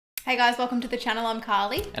Hey guys, welcome to the channel. I'm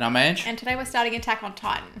Carly. And I'm Ange. And today we're starting Attack on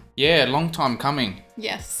Titan. Yeah, long time coming.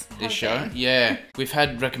 Yes. This show. Yeah. We've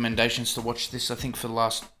had recommendations to watch this, I think, for the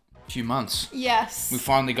last few months. Yes. We've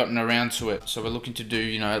finally gotten around to it. So we're looking to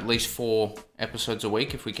do, at least 4 episodes a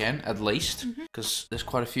week if we can, at least. Because there's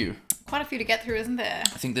quite a few. Quite a few to get through, isn't there?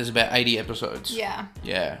 I think there's about 80 episodes. Yeah.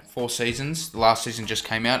 Yeah, 4 seasons. The last season just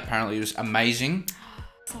came out. Apparently it was amazing.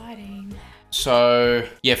 Exciting. So,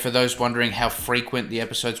 yeah, for those wondering how frequent the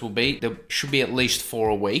episodes will be, there should be at least 4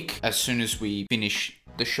 a week as soon as we finish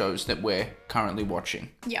the shows that we're currently watching.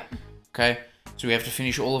 Yep. Okay? So we have to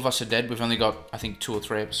finish All of Us Are Dead. We've only got, I think, 2 or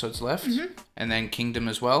 3 episodes left. And then Kingdom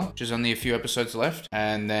as well, which is only a few episodes left.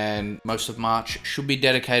 And then most of March should be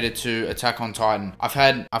dedicated to Attack on Titan. I've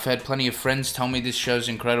had plenty of friends tell me this show's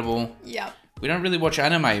incredible. Yep. We don't really watch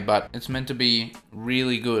anime, but it's meant to be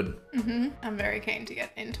really good. I'm very keen to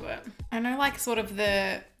get into it. I know sort of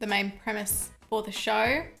the main premise for the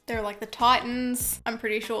show. They're the Titans. I'm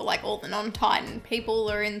pretty sure all the non-Titan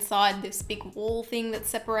people are inside this big wall thing that's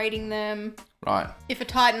separating them. Right. If a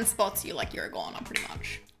Titan spots you, you're a goner pretty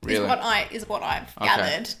much. Really? Is what I've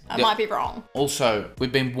gathered. I might be wrong. Also,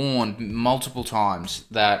 we've been warned multiple times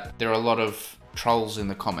that there are a lot of trolls in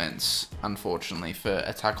the comments, unfortunately, for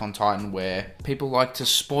Attack on Titan, where people like to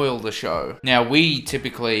spoil the show. Now, we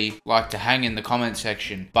typically like to hang in the comment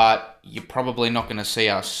section, but you're probably not going to see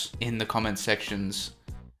us in the comment sections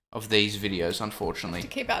of these videos, unfortunately. To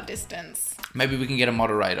keep our distance. Maybe we can get a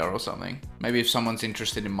moderator or something. Maybe if someone's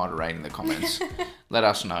interested in moderating the comments, let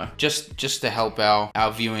us know. Just to help our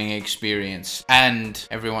viewing experience and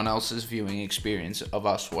everyone else's viewing experience of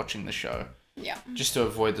us watching the show. Yeah. Just to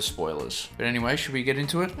avoid the spoilers. But anyway, should we get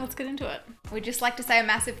into it? Let's get into it. We'd just like to say a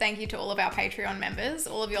massive thank you to all of our Patreon members.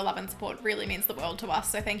 All of your love and support really means the world to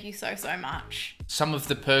us, so thank you so, so much. Some of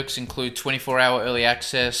the perks include 24-hour early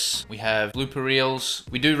access. We have blooper reels.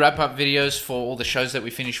 We do wrap-up videos for all the shows that we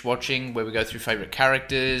finish watching, where we go through favourite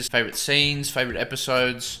characters, favourite scenes, favourite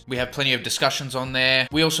episodes. We have plenty of discussions on there.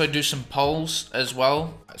 We also do some polls as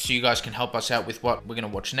well, so you guys can help us out with what we're going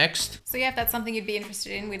to watch next. So yeah, if that's something you'd be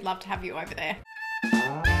interested in, we'd love to have you over there.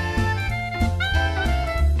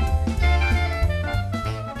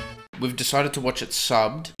 We've decided to watch it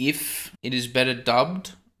subbed. If it is better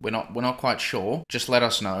dubbed, we're not quite sure. Just let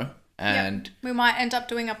us know. And yep. We might end up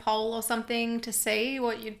doing a poll or something to see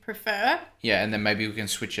what you'd prefer. Yeah, and then maybe we can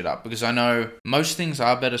switch it up. Because I know most things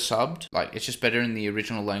are better subbed. It's just better in the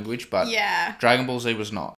original language. But yeah. Dragon Ball Z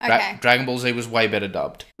was not. Okay. Dragon Ball Z was way better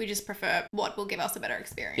dubbed. We just prefer what will give us a better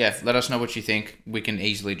experience. Yeah, let us know what you think. We can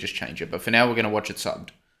easily just change it. But for now, we're going to watch it subbed.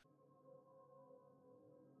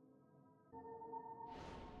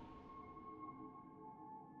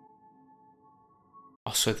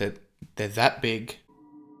 Oh, so they're that big.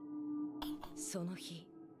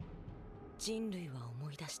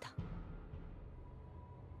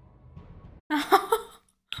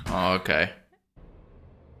 Oh, okay.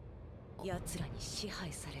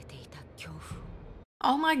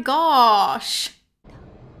 Oh my gosh.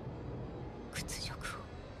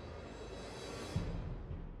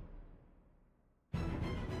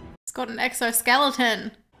 It's got an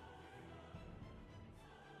exoskeleton.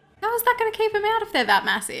 How is that going to keep him out if they're that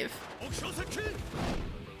massive?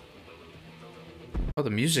 Oh,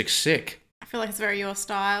 the music's sick. I feel like it's very your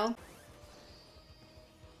style.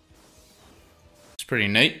 It's pretty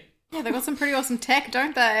neat. Yeah, they've got some pretty awesome tech,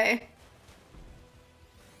 don't they?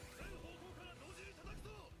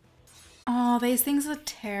 Oh, these things are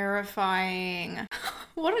terrifying.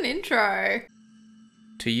 What an intro.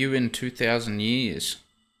 To you in 2,000 years.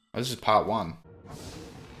 Oh, this is part 1.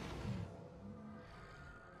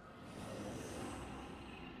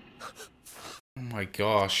 Oh my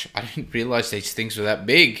gosh, I didn't realize these things were that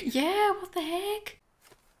big. Yeah, what the heck?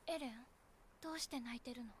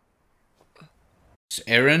 It's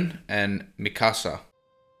Eren and Mikasa.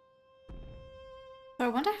 So I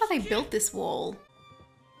wonder how they built this wall.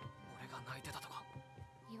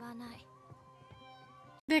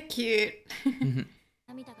 They're cute.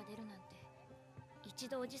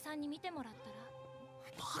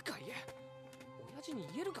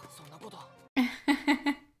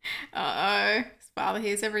 Uh-oh. His father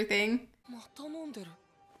hears everything. Oh,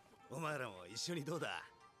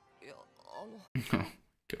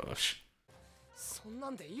 gosh.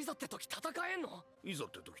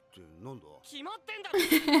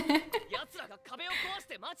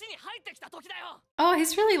 Oh,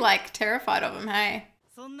 he's really terrified of him, hey?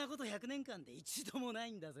 Okay.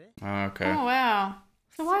 Oh, wow.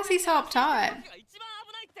 So why is he so uptight?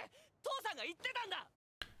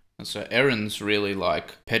 So Eren's really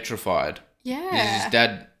petrified. Yeah. Does his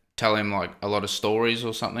dad tell him a lot of stories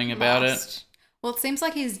or something about it? Well, it seems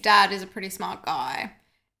like his dad is a pretty smart guy.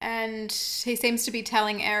 And he seems to be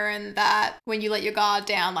telling Eren that when you let your guard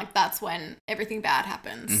down, like that's when everything bad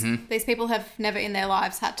happens. These people have never in their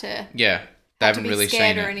lives had to they haven't really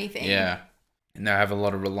scared seen or it. anything. Yeah. And they have a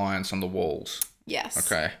lot of reliance on the walls.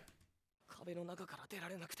 Yes. Okay.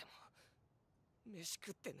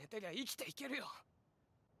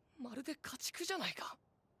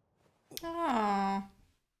 Oh.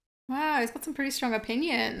 Wow, he's got some pretty strong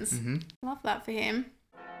opinions. Love that for him.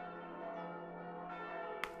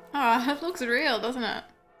 Oh, it looks real, doesn't it?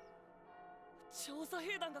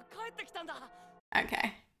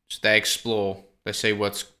 Okay. So they explore. They see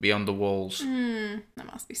what's beyond the walls. That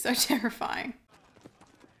must be so terrifying.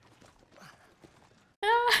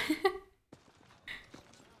 Oh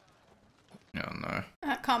no.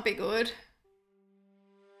 That can't be good.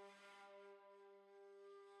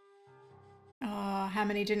 Oh, how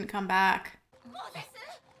many didn't come back?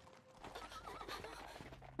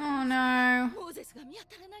 Oh no.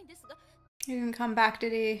 He didn't come back,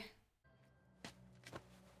 did he?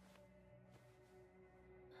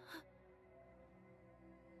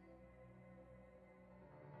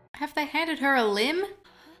 Have they handed her a limb?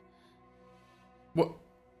 What?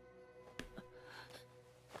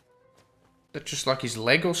 That's just like his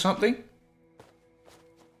leg or something?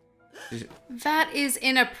 That is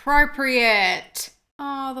inappropriate.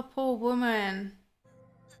 Oh, the poor woman.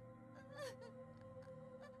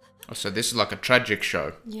 Oh, so this is like a tragic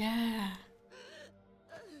show. Yeah.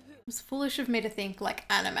 It was foolish of me to think like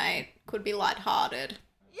anime could be lighthearted.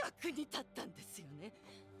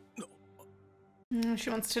 She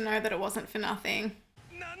wants to know that it wasn't for nothing.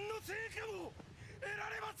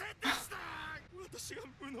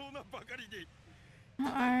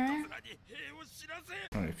 Uh-oh.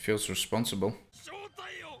 Oh, he feels responsible.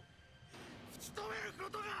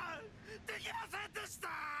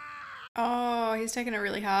 Oh, he's taking it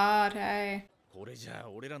really hard, hey.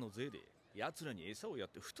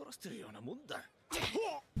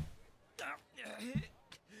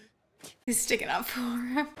 He's sticking up for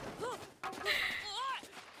him.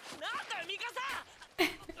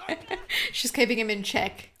 She's keeping him in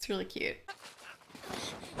check. It's really cute.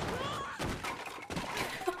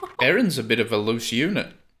 Eren's a bit of a loose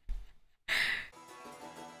unit.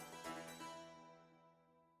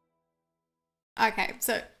 Okay,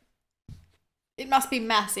 so it must be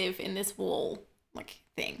massive in this wall, like,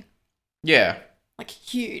 thing. Yeah. Like,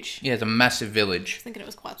 huge. Yeah, it's a massive village. I was thinking it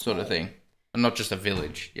was quite small. Sort of thing. And not just a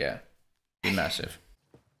village, yeah. Be massive.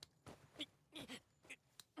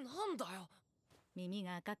 なんだよ。耳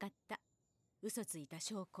が赤かった。嘘ついた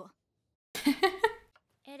証拠。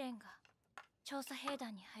エレンが調査兵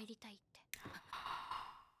団に入りたいって。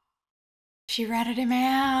She ratted him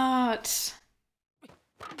out.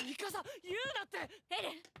 ミカサ、言うなって。エレ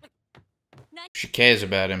ン。 She cares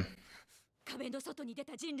about him. 壁の外に出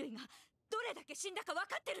た人類がどれだけ死んだか分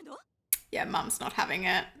かってるの? Yeah, Mum's not having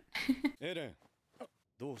it. エレン、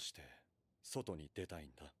どうして外に出たい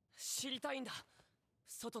んだ? 知りたいんだ。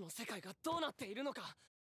外の世界がどうなっているのか。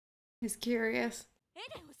 He's curious. エレ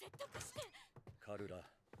ンを説得して。カルラ、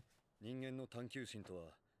人間の探求心と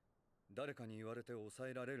は誰かに言われて抑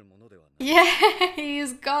えられるものではない。Yeah,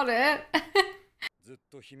 he's got it. ずっ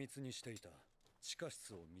と秘密にしていた地下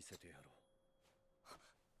室を見せてやろう。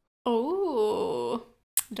 Oh,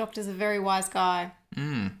 Doctor's a very wise guy.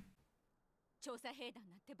 調査兵団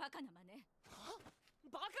なんてバカな真似。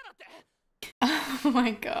バカだって。 Oh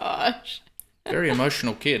my gosh. Very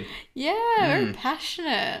emotional kid. Yeah, very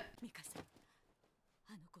passionate. ミカサ、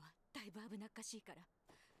あの子はだいぶ危なっかしいから、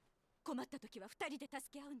困った時は二人で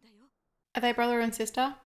助け合うんだよ。 Are they brother and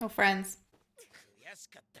sister? Or friends? 悔し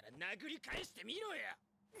かったら殴り返してみろや。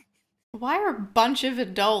 Why are a bunch of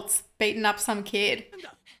adults beating up some kid?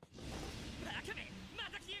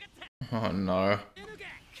 Oh no.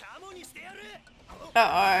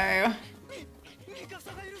 Uh-oh.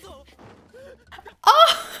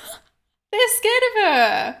 Oh! They're scared of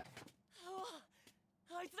her!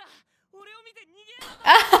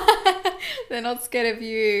 They're not scared of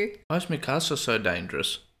you. Why is Mikasa so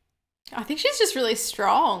dangerous? I think she's just really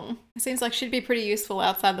strong. It seems like she'd be pretty useful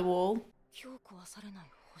outside the wall.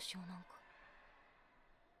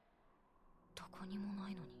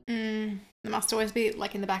 It must always be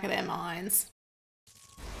like in the back of their minds.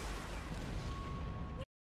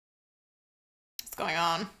 What's going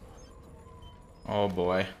on? Oh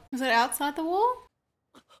boy. Was it outside the wall?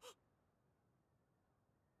 Is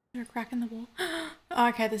there a crack in the wall?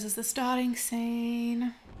 Okay, this is the starting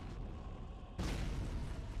scene.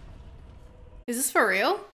 Is this for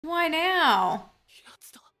real? Why now?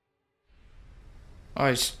 Oh,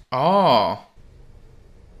 he's... Oh.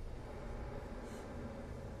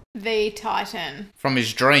 The Titan. From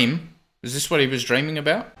his dream. Is this what he was dreaming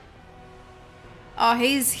about? Oh,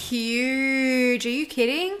 he's huge. Are you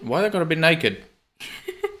kidding? Why they gotta be naked?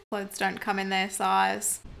 Clothes don't come in their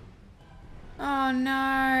size. Oh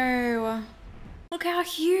no. Look how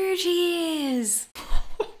huge he is.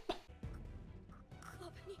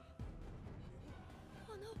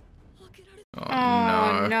 Oh,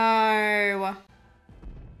 Oh no. no.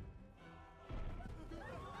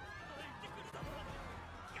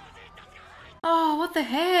 Oh, what the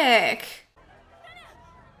heck?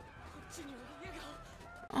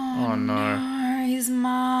 Oh, no. No, his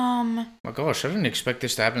mum. My gosh, I didn't expect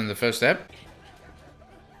this to happen in the first ep.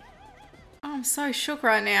 Oh, I'm so shook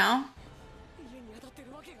right now. 家に当たって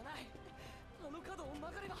るわけがない。あの角を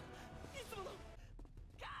曲がればいつもの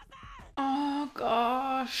Oh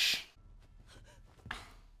gosh.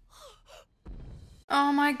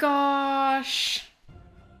 Oh my gosh.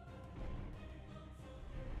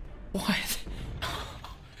 What?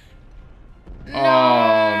 No. Oh,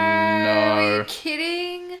 Are you no.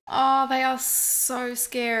 kidding? Oh, they are so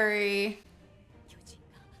scary. 巨人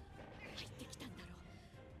が入ってきたんだろ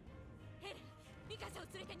う。ヘレン、ミカサを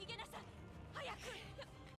連れて逃げなさい。早く。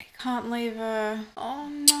 I can't leave her. Oh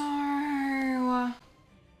no.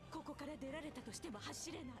 ここから出られたとしても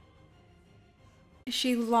走れない。 Is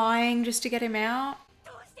she lying just to get him out?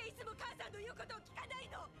 どうしていつも母さんの言うことを聞かない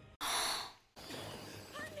の。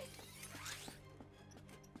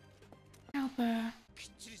 Help her. きっ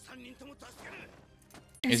ちり3人とも助ける。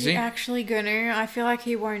 Is Is he he? actually gonna? I feel like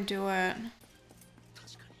he won't do it. 確か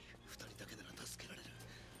に2人だけなら助けられる。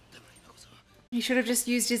でも今こそ He should have just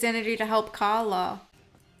used his energy to help Carla.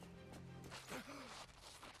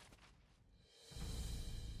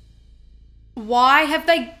 Why have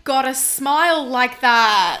they got a smile like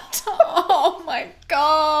that? Oh my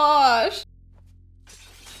gosh.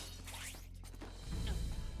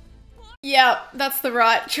 Yep, that's the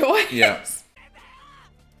right choice. Yeah.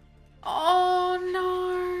 Oh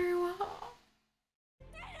no.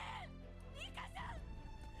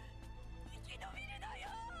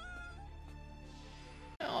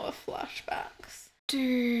 Oh, the flashbacks.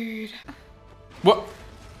 Dude. What?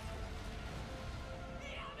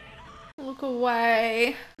 Look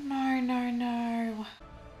away. No, no, no.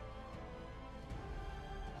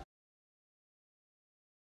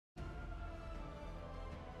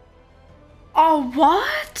 Oh,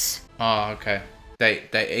 what? Oh, okay. They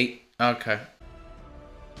eat. Okay.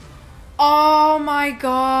 Oh my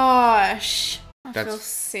gosh. I feel That's-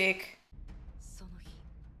 sick. その日、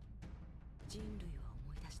人類は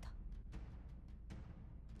思い出した。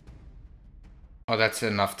 Oh, that's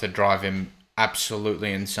enough to drive him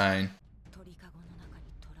absolutely insane. 鳥かごの中に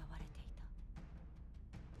囚われてい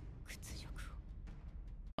た。屈辱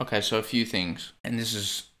を。 Okay, so a few things. And this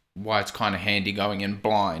is why it's kind of handy going in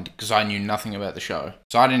blind, because I knew nothing about the show.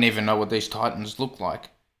 So I didn't even know what these Titans look like.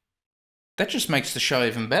 That just makes the show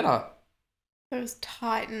even better. Those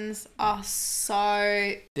Titans are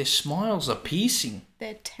so... Their smiles are piercing.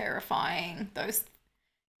 They're terrifying. Those...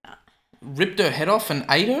 Ripped her head off and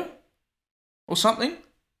ate her? Or something?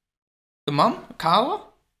 The mum? Carla?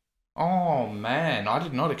 Oh man, I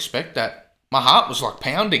did not expect that. My heart was like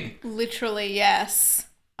pounding. Literally, yes.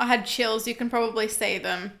 I had chills. You can probably see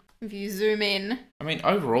them if you zoom in. I mean,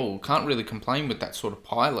 overall, can't really complain with that sort of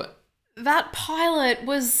pilot. That pilot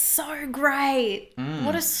was so great.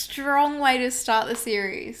 What a strong way to start the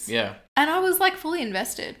series. Yeah. And I was like fully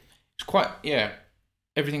invested. It's quite, yeah.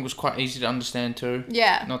 Everything was quite easy to understand too.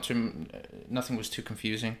 Yeah. Nothing was too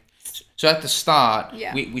confusing. So at the start,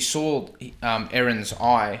 Yeah. we saw Eren's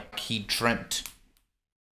eye. He dreamt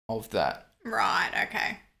of that. Right,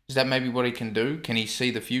 okay. Is that maybe what he can do? Can he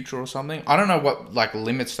see the future or something? I don't know what like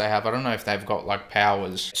limits they have. I don't know if they've got like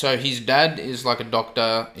powers. So his dad is like a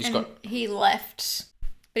doctor. He's And got he left,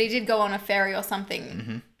 but he did go on a ferry or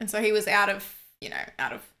something. And so he was out of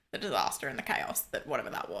the disaster and the chaos, that whatever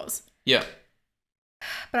that was. yeah.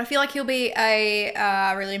 But I feel like he'll be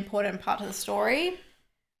a really important part of the story.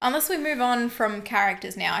 Unless we move on from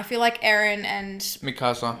characters now. I feel like Eren and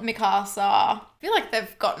Mikasa. Mikasa, I feel like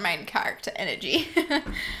they've got main character energy.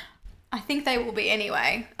 I think they will be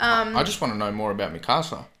anyway. I just want to know more about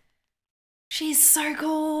Mikasa. She's so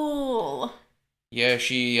cool. Yeah,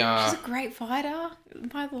 she. She's a great fighter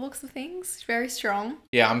by the looks of things. She's very strong.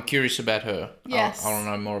 Yeah, I'm curious about her. Yes. I want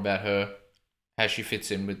to know more about her, how she fits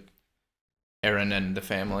in with Eren and the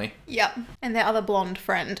family. Yep. And their other blonde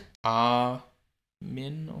friend.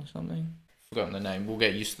 Min or something? Forgotten the name. We'll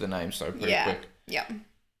get used to the names though pretty Yeah. quick. Yep.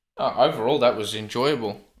 Overall, that was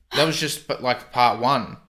enjoyable. That was just like part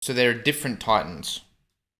one. So there are different Titans.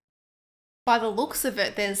 By the looks of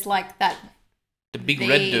it, there's like that the big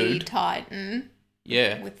red dude. Titan.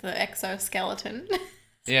 Yeah. With the exoskeleton.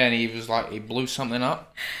 Yeah, and he was like, he blew something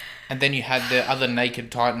up. And then you had the other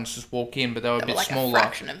naked Titans just walk in, but they were a bit like smaller. A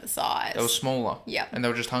fraction of the size. They were smaller. Yeah. And they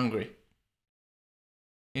were just hungry.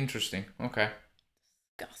 Interesting. Okay.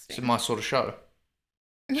 Disgusting. It's my sort of show.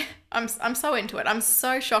 Yeah, I'm so into it. I'm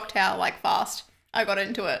so shocked how fast I got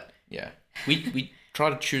into it. Yeah. We try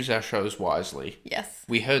to choose our shows wisely. Yes.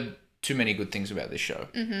 We heard too many good things about this show.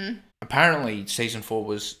 Mm-hmm. Apparently, season 4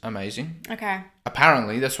 was amazing. Okay.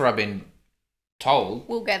 Apparently, that's what I've been told.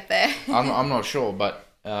 We'll get there. I'm not sure, but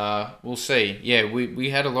we'll see. Yeah, we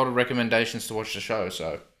had a lot of recommendations to watch the show,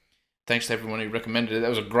 so thanks to everyone who recommended it. That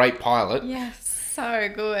was a great pilot. Yes, so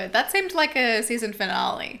good. That seemed like a season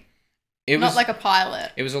finale. It Not was like a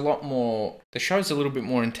pilot. It was a lot more. The show's a little bit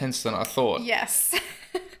more intense than I thought. Yes.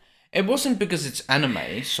 It wasn't because it's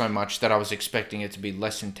anime so much that I was expecting it to be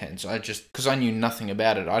less intense. Because I knew nothing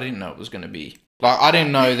about it. I didn't know it was going to be. Like, I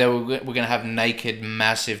didn't know they were going to have naked,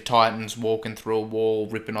 massive Titans walking through a wall,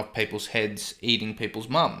 ripping off people's heads, eating people's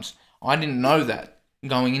mums. I didn't know that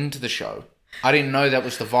going into the show. I didn't know that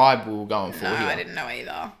was the vibe we were going for No, here. I didn't know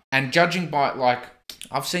either. And judging by,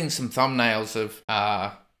 I've seen some thumbnails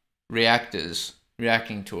of reactors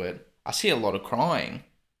reacting to it. I see a lot of crying.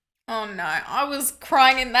 Oh no, I was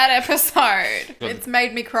crying in that episode. It's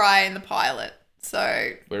made me cry in the pilot.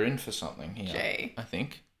 So we're in for something here, gee. I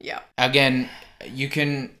think. Yeah. Again, you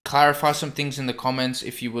can clarify some things in the comments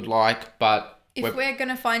if you would like, but if we're going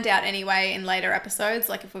to find out anyway in later episodes,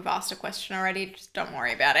 like if we've asked a question already, just don't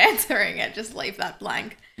worry about answering it. Just leave that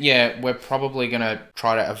blank. Yeah, we're probably going to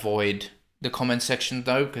try to avoid the comment section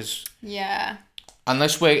though, because yeah,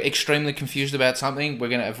 unless we're extremely confused about something, we're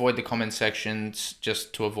going to avoid the comment sections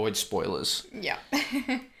just to avoid spoilers. Yeah.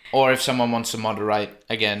 Or if someone wants to moderate,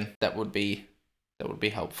 again, that would be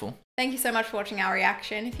helpful. Thank you so much for watching our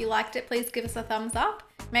reaction. If you liked it, please give us a thumbs up.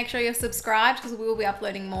 Make sure you're subscribed because we will be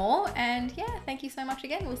uploading more. And yeah, thank you so much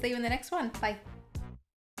again. We'll see you in the next one. Bye.